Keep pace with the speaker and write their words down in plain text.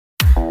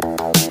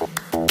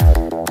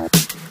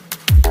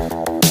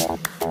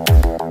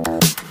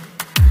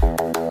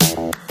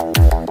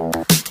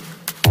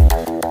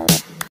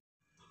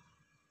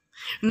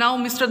Now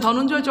Mr.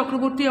 Dhananjay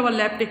Chakraborty, our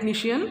lab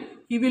technician,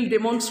 he will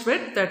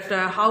demonstrate that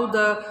how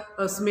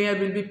the smear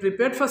will be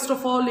prepared. First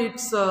of all,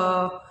 it's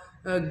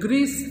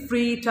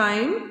grease-free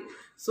time.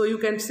 So you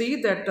can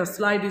see that a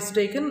slide is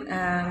taken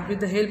and with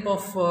the help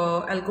of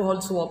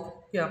alcohol swab.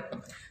 Yeah,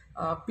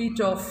 a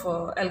pinch of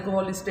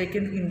alcohol is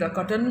taken in the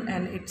cotton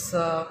and it's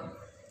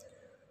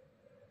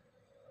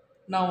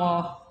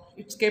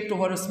it's kept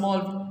over a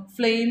small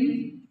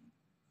flame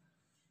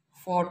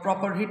for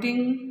proper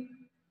heating.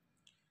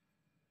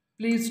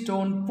 Please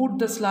don't put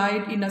the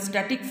slide in a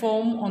static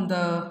form on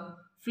the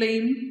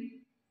flame.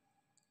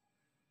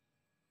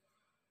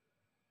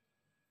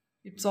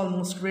 It's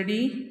almost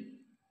ready.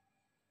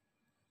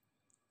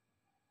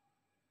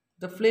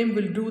 The flame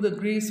will do the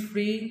grease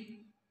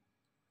free.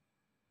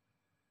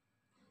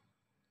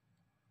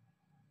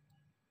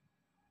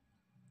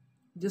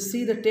 Just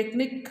see the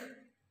technique.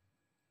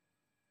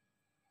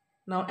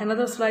 Now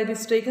another slide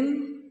is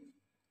taken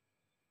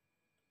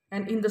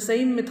and in the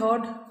same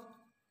method,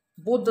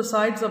 both the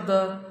sides of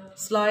the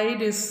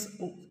slide is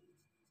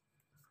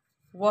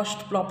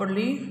washed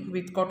properly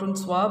with cotton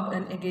swab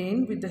and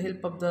again with the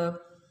help of the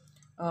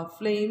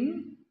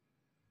flame.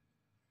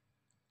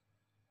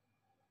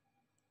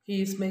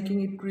 He is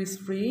making it grease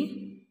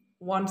free,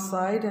 one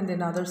side and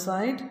then other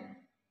side.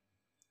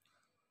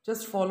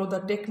 Just follow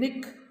the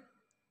technique.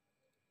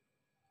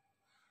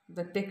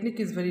 The technique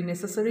is very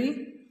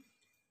necessary.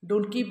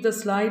 Don't keep the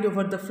slide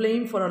over the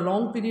flame for a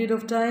long period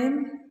of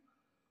time.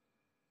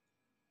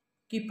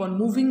 Keep on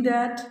moving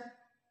that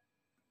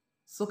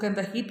so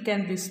the heat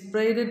can be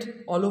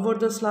spreaded all over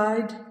the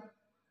slide.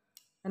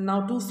 And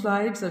now two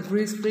slides are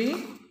grease free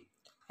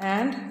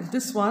and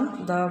this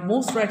one, the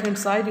most right hand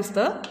side, is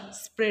the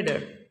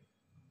spreader.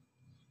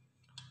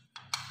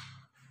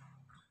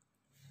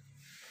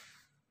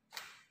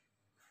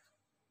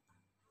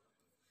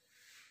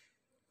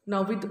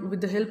 Now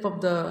with the help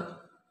of the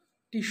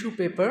tissue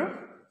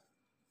paper,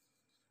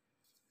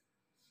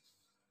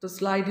 the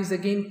slide is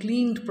again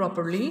cleaned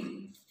properly,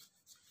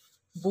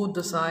 both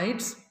the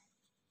sides.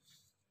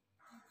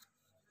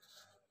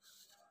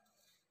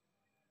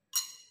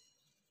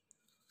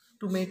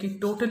 To make it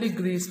totally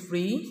grease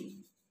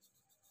free.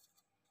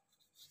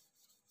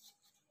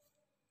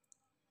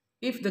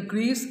 If the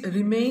grease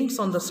remains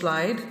on the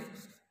slide,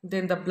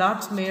 then the blood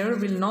smear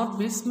will not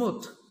be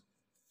smooth.